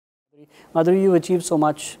Madhuri, you achieved so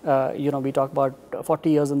much. We talk about 40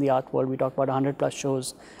 years in the art world. We talk about 100 plus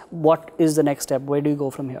shows. What is the next step? Where do you go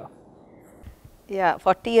from here? Yeah,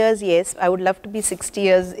 40 years, yes. I would love to be 60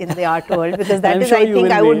 years in the art world because that is, I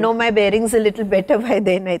think, I would know my bearings a little better by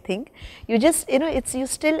then, I think. You just, you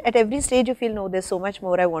still, at every stage you feel, no, there's so much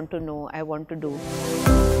more I want to know, I want to do.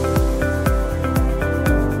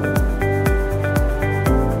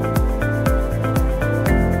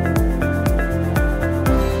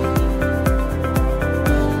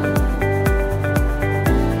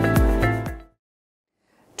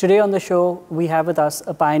 Today on the show, we have with us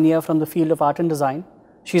a pioneer from the field of art and design.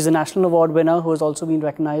 She's a national award winner who has also been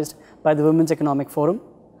recognized by the Women's Economic Forum.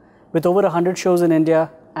 With over 100 shows in India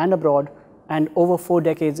and abroad and over 4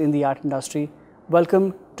 decades in the art industry,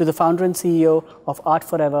 welcome to the founder and CEO of Art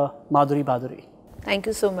Forever, Madhuri Bhaduri. Thank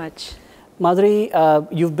you so much. Madhuri,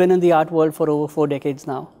 you've been in the art world for over 4 decades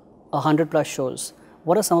now, 100 plus shows.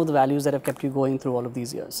 What are some of the values that have kept you going through all of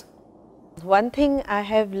these years? One thing I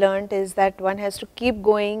have learned is that one has to keep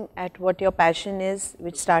going at what your passion is,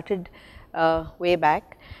 which started way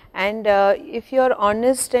back. And if you're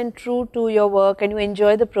honest and true to your work and you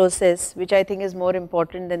enjoy the process, which I think is more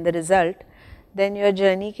important than the result, then your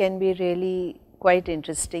journey can be really quite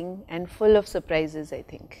interesting and full of surprises, I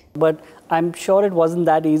think. But I'm sure it wasn't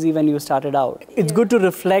that easy when you started out. It's good to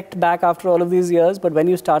reflect back after all of these years, but when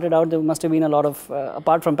you started out, there must have been a lot of,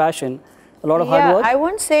 apart from passion, a lot of hard work? I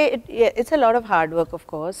won't say it's a lot of hard work, of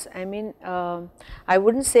course. I mean, I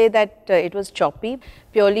wouldn't say that it was choppy,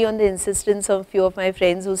 purely on the insistence of a few of my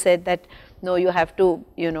friends who said that, no, you have to,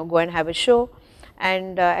 go and have a show.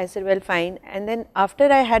 And I said, well, fine. And then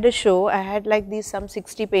after I had a show, I had like some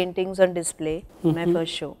 60 paintings on display in my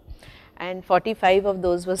first show. And 45 of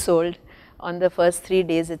those were sold on the first 3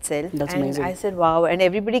 days itself. That's and amazing. I said, wow. And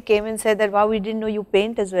everybody came and said that, wow, we didn't know you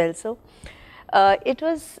paint as well. So it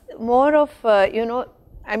was more of, I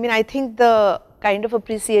mean, I think the kind of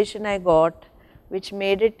appreciation I got, which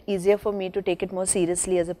made it easier for me to take it more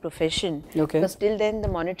seriously as a profession. Okay. Because till then, the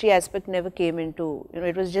monetary aspect never came into,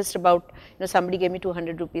 it was just about, somebody gave me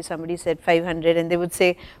 200 rupees, somebody said 500, and they would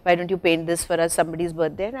say, why don't you paint this for us, somebody's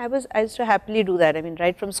birthday? And I used to happily do that. I mean,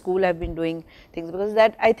 right from school, I've been doing things because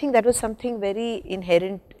I think that was something very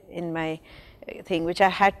inherent in my thing, which I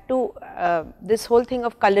had to, this whole thing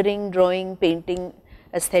of coloring, drawing, painting,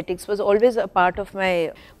 aesthetics was always a part of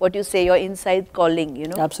my, what you say, your inside calling,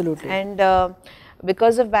 Absolutely. And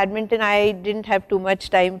because of badminton, I didn't have too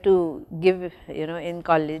much time to give, in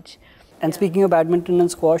college. And speaking of badminton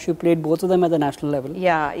and squash, you played both of them at the national level.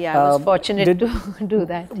 Yeah, I was fortunate to do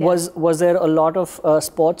that. Yeah. Was there a lot of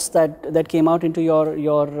sports that came out into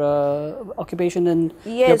your occupation and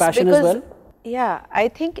your passion as well? Yeah, I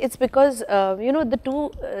think it's because, the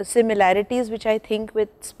two similarities which I think with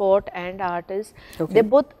sport and art is, they're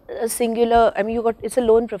both singular, I mean, it's a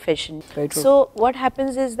lone profession. Very true. So what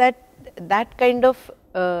happens is that kind of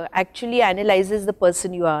actually analyzes the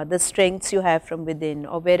person you are, the strengths you have from within,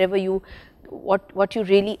 or wherever what you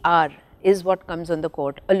really are is what comes on the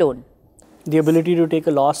court alone. The ability to take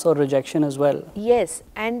a loss or rejection as well. Yes,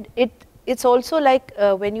 and it's also like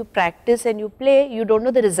when you practice and you play, you don't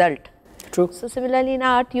know the result. True. So similarly in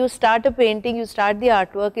art, you start a painting, you start the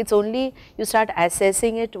artwork, it's only you start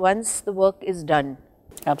assessing it once the work is done.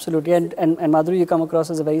 Absolutely. And Madhuri, you come across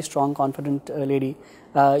as a very strong, confident lady.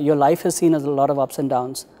 Your life has seen a lot of ups and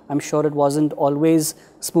downs. I'm sure it wasn't always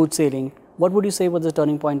smooth sailing. What would you say was the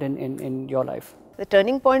turning point in your life? The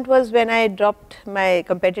turning point was when I dropped my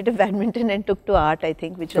competitive badminton and took to art, I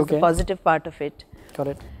think, which was the positive part of it. Got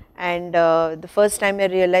it. And the first time I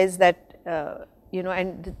realized that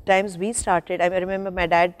and the times we started, I remember my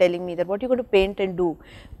dad telling me that what are you going to paint and do?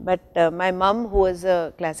 But my mum, who was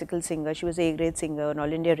a classical singer, she was a A-grade singer on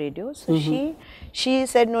All India Radio, so she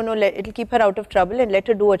said, no, it'll keep her out of trouble and let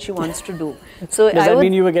her do what she wants to do. So Does that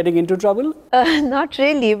mean you were getting into trouble? Not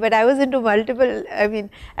really, but I was into multiple,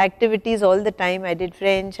 activities all the time. I did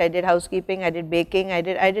French, I did housekeeping, I did baking, I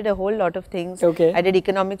did a whole lot of things. Okay. I did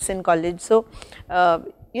economics in college. So,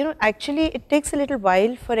 actually it takes a little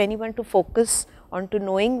while for anyone to focus onto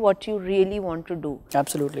knowing what you really want to do.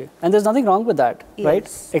 Absolutely. And there's nothing wrong with that, right?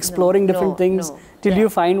 Exploring different things till you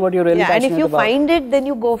find what you're really passionate about. And if you find it, then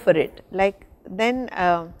you go for it. Like, then,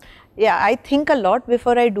 I think a lot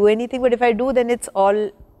before I do anything, but if I do, then it's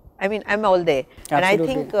all, I'm all there. Absolutely. And I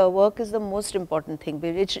think work is the most important thing,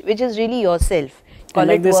 which is really yourself. Call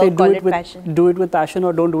it work, call it passion. Do it with passion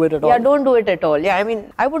or don't do it at all. Yeah, don't do it at all. Yeah,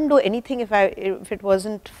 I wouldn't do anything if it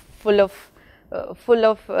wasn't full of full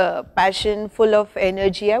of passion, full of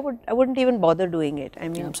energy, I wouldn't even bother doing it. I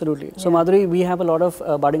mean, absolutely. So Madhuri, we have a lot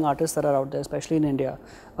of budding artists that are out there, especially in India,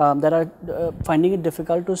 that are finding it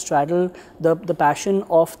difficult to straddle the passion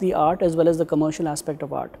of the art as well as the commercial aspect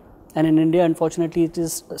of art. And in India, unfortunately, it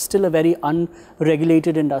is still a very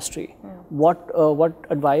unregulated industry. What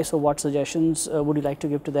advice or what suggestions would you like to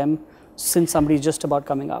give to them, since somebody is just about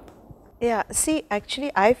coming up? Yeah, see,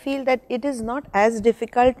 actually I feel that it is not as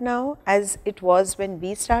difficult now as it was when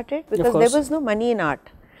we started, because there was no money in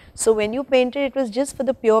art. So when you painted, it was just for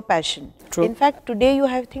the pure passion. True. In fact, today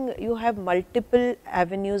you have multiple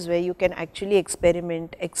avenues where you can actually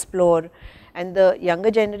experiment, explore, and the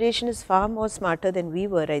younger generation is far more smarter than we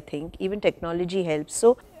were, I think. Even technology helps.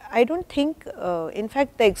 So I don't think, in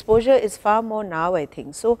fact, the exposure is far more now, I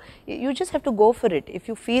think. So you just have to go for it. If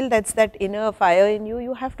you feel that's that inner fire in you,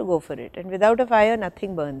 you have to go for it. And without a fire,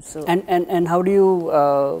 nothing burns. So. And how do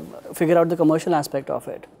you figure out the commercial aspect of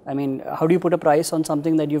it? I mean, how do you put a price on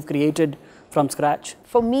something that you've created from scratch?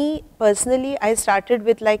 For me personally, I started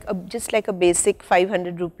with like just like a basic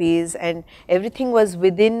 500 rupees, and everything was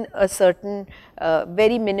within a certain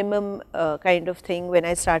very minimum kind of thing when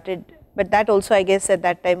I started. But that also, I guess, at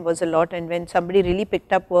that time was a lot. And when somebody really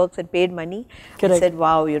picked up works and paid money, I said,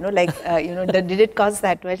 wow, you know, like, did it cost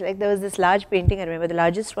that much? Like, there was this large painting, I remember the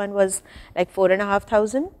largest one was like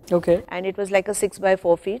 4,500. Okay. And it was like a 6 by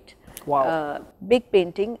 4 feet. Wow. Big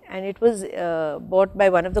painting, and it was bought by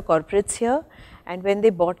one of the corporates here. And when they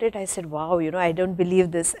bought it, I said, wow, you know, I don't believe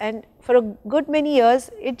this. And for a good many years,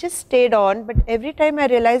 it just stayed on. But every time I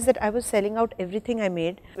realized that I was selling out everything I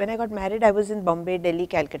made. When I got married, I was in Bombay, Delhi,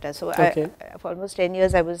 Calcutta. So for almost 10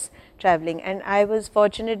 years, I was traveling. And I was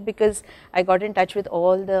fortunate because I got in touch with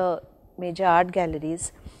all the major art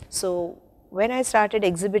galleries. So when I started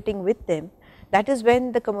exhibiting with them, that is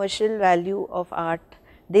when the commercial value of art,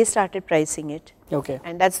 they started pricing it. Okay.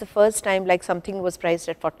 And that's the first time like something was priced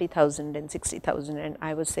at 40,000 and 60,000, and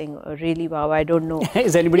I was saying, oh, really, wow, I don't know.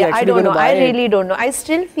 Is anybody actually going to buy it? I really don't know. I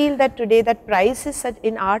still feel that today that price is such,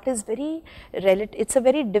 in art is very relative. It's a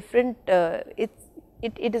very different,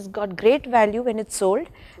 it has got great value when it's sold,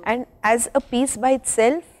 and as a piece by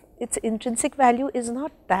itself, its intrinsic value is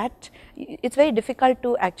not that, it's very difficult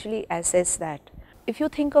to actually assess that. If you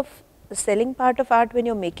think of the selling part of art when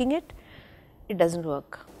you're making it, it doesn't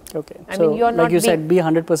work. Okay. I mean, you're not like you said, be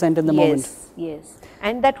 100% in the moment. Yes.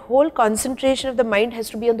 And that whole concentration of the mind has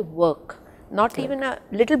to be on the work. Not even a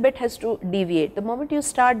little bit has to deviate. The moment you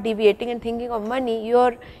start deviating and thinking of money,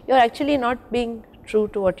 you're actually not being true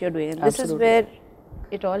to what you're doing. And this is where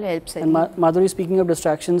it all helps. And Madhuri, speaking of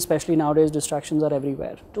distractions, especially nowadays, distractions are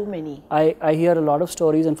everywhere. Too many. I hear a lot of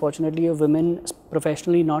stories, unfortunately, of women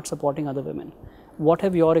professionally not supporting other women. What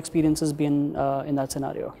have your experiences been in that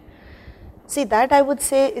scenario? See, that I would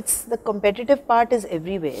say it's the competitive part is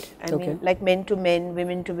everywhere. I mean, like men to men,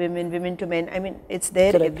 women to women, women to men. I mean, it's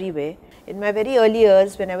there everywhere. In my very early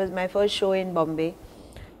years, when I was my first show in Bombay,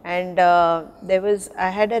 and I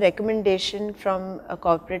had a recommendation from a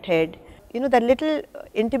corporate head. You know, that little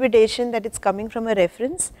intimidation that it's coming from a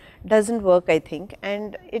reference doesn't work, I think.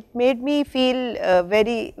 And it made me feel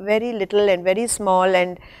very, very little and very small,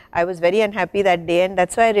 and I was very unhappy that day. And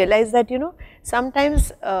that's why I realized that, you know,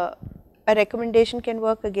 sometimes a recommendation can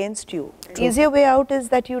work against you. The easier way out is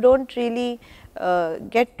that you don't really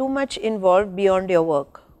get too much involved beyond your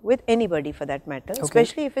work with anybody, for that matter,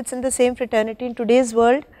 especially if it's in the same fraternity. In today's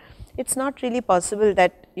world, it's not really possible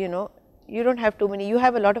that, you know, you don't have too many. You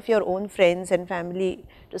have a lot of your own friends and family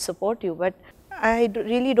to support you, but I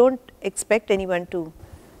really don't expect anyone to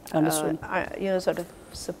you know, sort of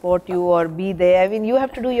support you or be there. I mean, you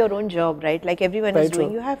have to do your own job, right? Like everyone is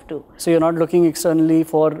doing, you have to. So you're not looking externally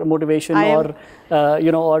for motivation or,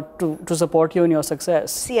 you know, or to support you in your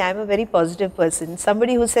success. See, I'm a very positive person.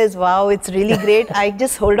 Somebody who says, wow, it's really great, I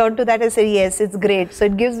just hold on to that and say, yes, it's great. So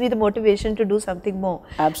it gives me the motivation to do something more.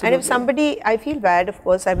 Absolutely. And if somebody, I feel bad, of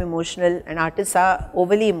course, I'm emotional, and artists are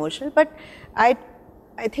overly emotional, but I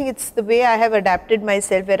think it's the way I have adapted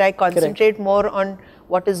myself, where I concentrate more on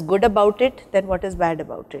what is good about it than what is bad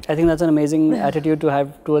about it. I think that's an amazing attitude to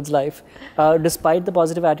have towards life. Despite the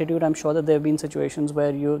positive attitude, I'm sure that there have been situations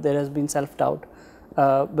where there has been self-doubt,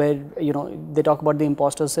 where, you know, they talk about the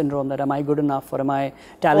imposter syndrome, that am I good enough or am I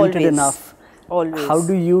talented enough? Always. How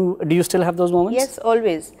do you still have those moments? Yes,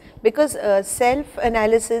 always. Because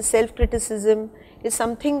self-analysis, self-criticism is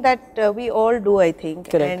something that we all do, I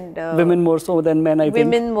think. Correct. And women more so than men, I think.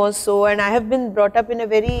 Women more so, and I have been brought up in a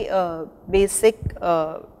very basic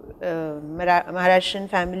Maharashtrian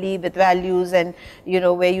family with values, and, you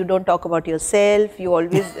know, where you don't talk about yourself, you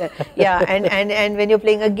always, and when you're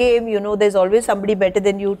playing a game, you know, there's always somebody better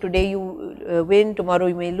than you. Today you win, tomorrow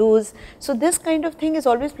you may lose. So this kind of thing is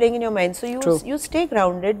always playing in your mind. So you stay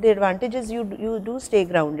grounded. The advantage is you do stay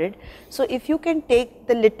grounded. So if you can take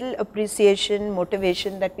the little appreciation,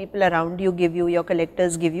 motivation that people around you give you, your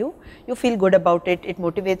collectors give you, you feel good about it. It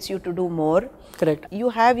motivates you to do more. Correct. You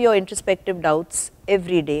have your introspective doubts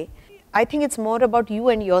every day. I think it's more about you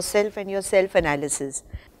and yourself and your self-analysis.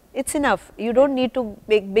 It's enough. You don't need to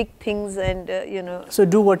make big things and, you know. So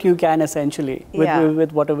do what you can essentially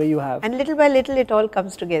with whatever you have. And little by little it all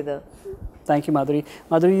comes together. Thank you, Madhuri.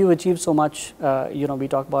 Madhuri, you achieved so much. You know, we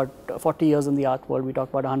talk about 40 years in the art world. We talk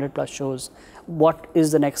about 100 plus shows. What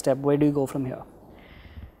is the next step? Where do you go from here?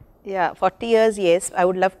 Yeah, 40 years, yes. I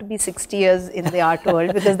would love to be 60 years in the art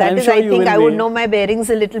world, because that is, I think I would know my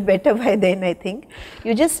bearings a little better by then, I think.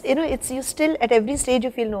 You just, you know, you still, at every stage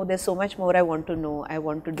you feel, no, there's so much more I want to know, I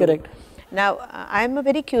want to do. Correct. Now, I'm a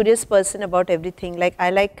very curious person about everything. Like,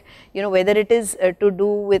 I like, you know, whether it is to do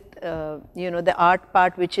with, you know, the art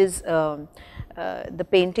part, which is the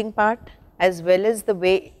painting part, as well as the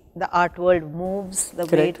way the art world moves, the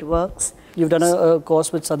way it works. You've done a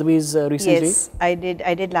course with Sotheby's recently? Yes, I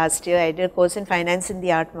did last year. I did a course in finance in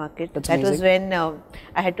the art market. That's that amazing. was when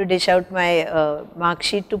I had to dish out my mark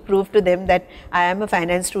sheet to prove to them that I am a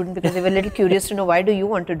finance student, because they were a little curious to know, why do you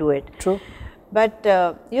want to do it? True. But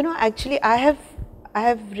you know, actually I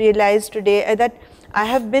have realized today that I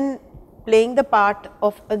have been playing the part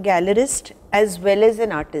of a gallerist as well as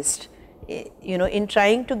an artist, you know, in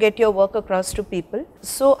trying to get your work across to people.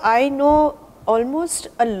 So I know almost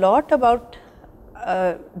a lot about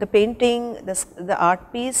the painting, the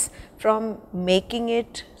art piece, from making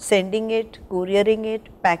it, sending it, couriering it,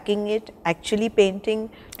 packing it, actually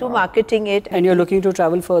painting, to marketing it. And you're looking to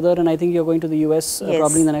travel further, and I think you're going to the US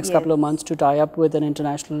probably in the next couple of months to tie up with an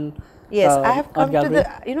international Yes, I have come to the,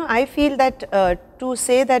 you know, I feel that to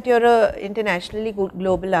say that you're a internationally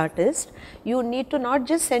global artist, you need to not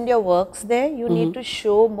just send your works there, you need to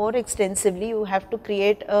show more extensively. You have to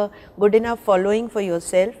create a good enough following for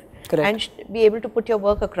yourself. Correct. And be able to put your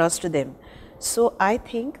work across to them. So I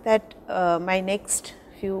think that my next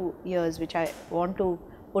few years, which I want to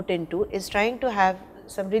put into, is trying to have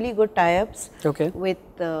some really good tie-ups with,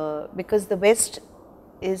 because the West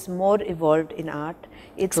is more evolved in art.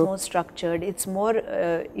 It's more structured. It's more,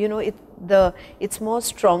 you know, it's more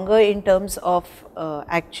stronger in terms of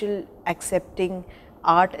actual accepting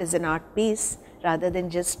art as an art piece rather than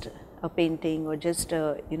just a painting or just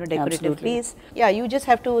a, you know, decorative piece. Yeah, you just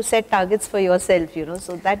have to set targets for yourself, you know.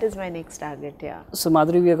 So that is my next target. Yeah. So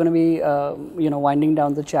Madhuri, we are going to be, you know, winding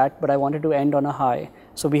down the chat, but I wanted to end on a high.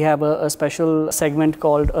 So we have a special segment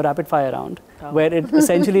called a rapid fire round, where it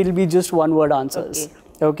essentially will be just one word answers.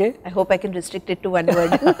 Okay. I hope I can restrict it to one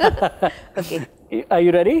word. Okay. Are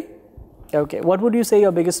you ready? Okay. What would you say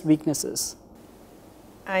your biggest weakness is?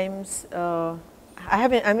 I'm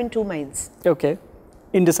in two minds. Okay.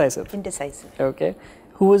 Indecisive. Indecisive. Okay.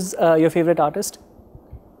 Who is your favorite artist?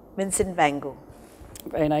 Vincent van Gogh.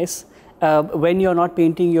 Very nice. When you're not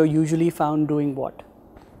painting, you're usually found doing what?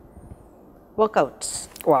 Workouts.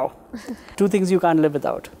 Wow. Two things you can't live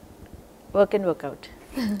without. Work and workout.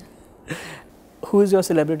 Who is your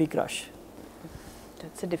celebrity crush?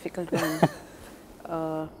 That's a difficult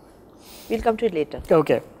one. We'll come to it later.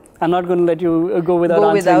 Okay. I'm not going to let you go without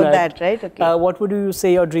answering that. Right? Okay. What would you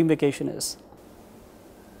say your dream vacation is?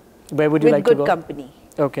 Where would you like to go? With good company.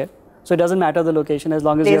 Okay. So it doesn't matter the location as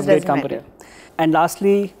long as you have great company. And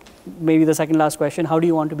lastly, maybe the second last question, how do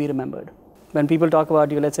you want to be remembered? When people talk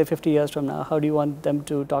about you, let's say 50 years from now, how do you want them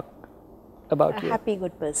to talk about you? A happy,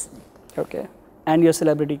 good person. Okay. And your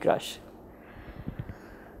celebrity crush?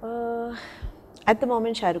 At the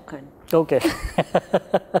moment, Shah Rukh Khan. Okay.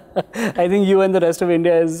 I think you and the rest of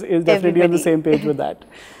India is definitely on the same page with that.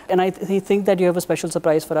 And I think that you have a special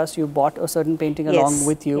surprise for us. You bought a certain painting along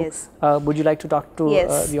with you. Yes. Would you like to talk to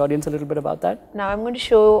the audience a little bit about that? Now I'm going to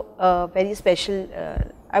show a very special,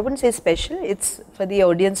 I wouldn't say special, it's for the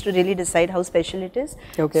audience to really decide how special it is.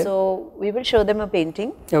 Okay. So we will show them a painting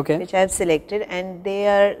which I have selected, and they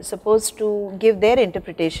are supposed to give their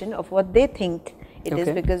interpretation of what they think it is,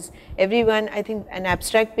 because everyone, I think, an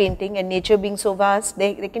abstract painting and nature being so vast,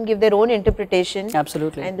 they can give their own interpretation.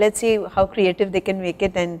 Absolutely. And let's see how creative they can make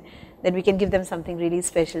it, and then we can give them something really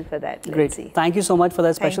special for that. Great. Thank you so much for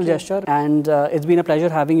that special gesture. And it's been a pleasure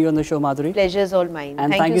having you on the show, Madhuri. Pleasure is all mine.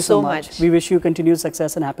 And thank you so much. We wish you continued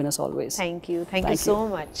success and happiness always. Thank you. Thank you so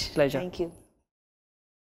much. Pleasure. Thank you.